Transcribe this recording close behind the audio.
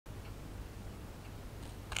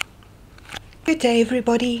Good day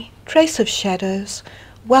everybody, Trace of Shadows.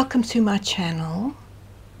 Welcome to my channel.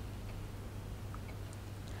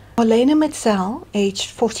 Marlena Mizell,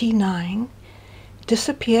 aged 49,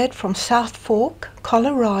 disappeared from South Fork,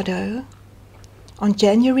 Colorado on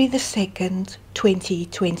January the 2nd,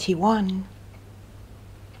 2021.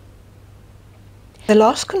 The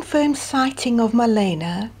last confirmed sighting of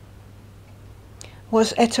Marlena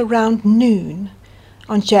was at around noon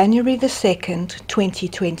on January the 2nd,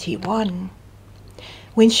 2021.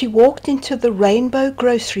 When she walked into the Rainbow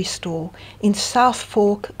grocery store in South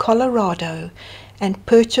Fork, Colorado, and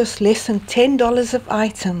purchased less than $10 of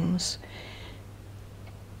items.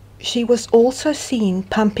 She was also seen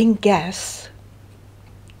pumping gas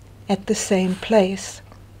at the same place.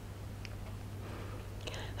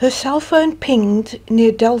 Her cell phone pinged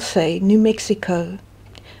near Dulce, New Mexico,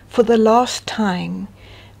 for the last time,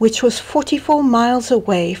 which was 44 miles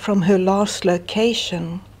away from her last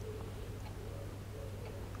location.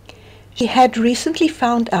 She had recently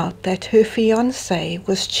found out that her fiancé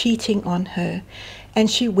was cheating on her,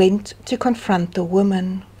 and she went to confront the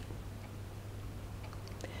woman.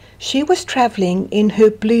 She was traveling in her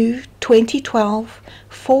blue 2012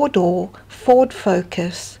 four-door Ford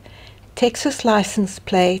Focus, Texas license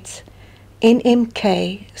plate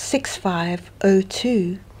NMK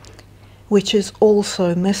 6502, which is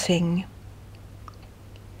also missing.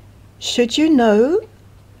 Should you know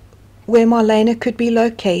where Marlena could be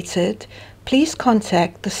located, please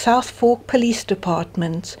contact the South Fork Police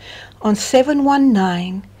Department on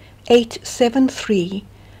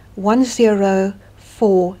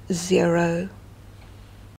 719-873-1040.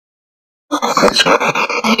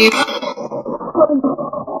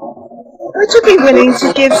 Would you be willing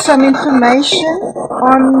to give some information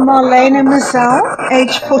on Marlena Mizell,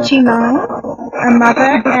 age 49, a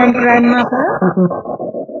mother and grandmother?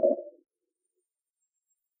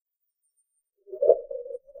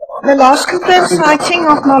 The last confirmed sighting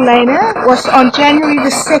of Marlena was on January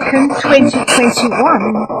the 2nd,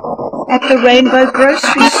 2021, at the Rainbow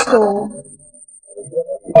grocery store.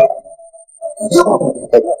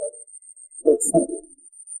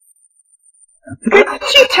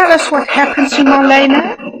 Could you tell us what happened to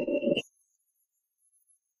Marlena?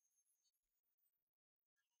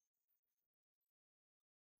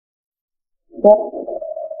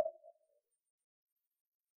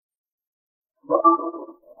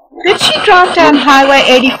 Did she drive down Highway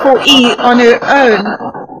 84E on her own?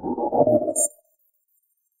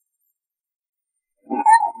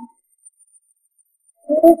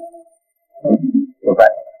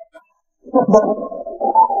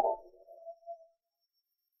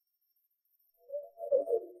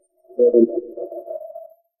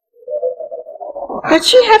 Did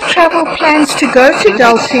she have travel plans to go to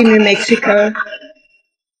Dulce, New Mexico?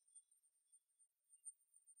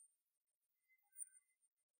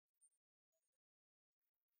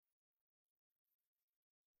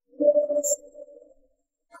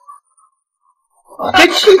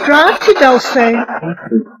 Did she drive to Dulce?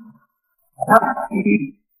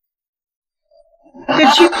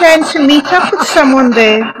 Did she plan to meet up with someone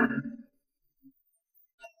there?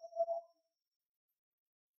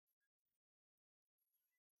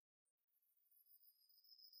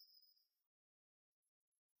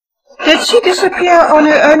 Did she disappear on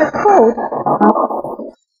her own accord?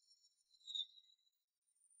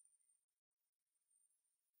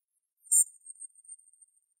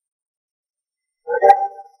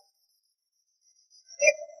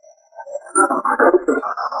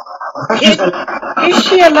 Is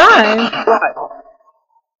she alive?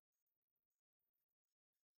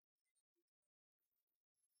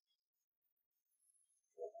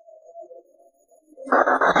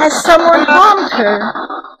 Has someone harmed her?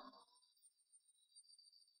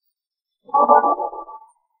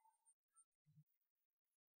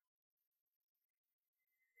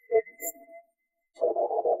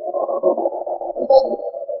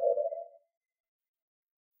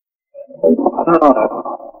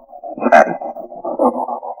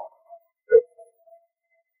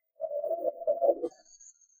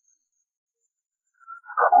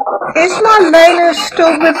 Is Marlena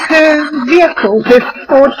still with her vehicle, her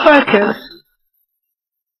Ford Focus?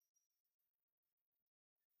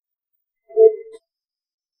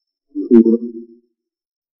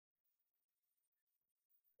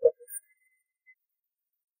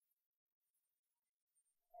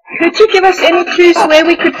 Could you give us any clues where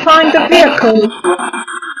we could find the vehicle?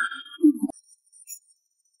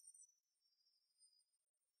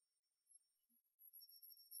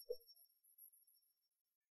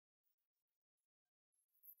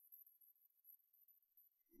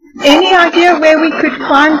 Any idea where we could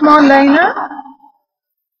find Marlena?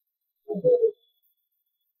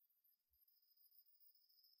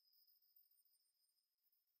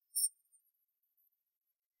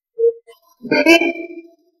 Anything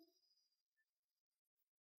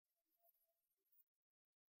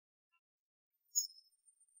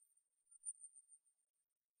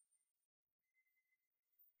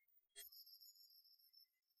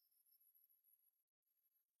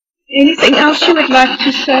else you would like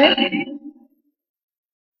to say?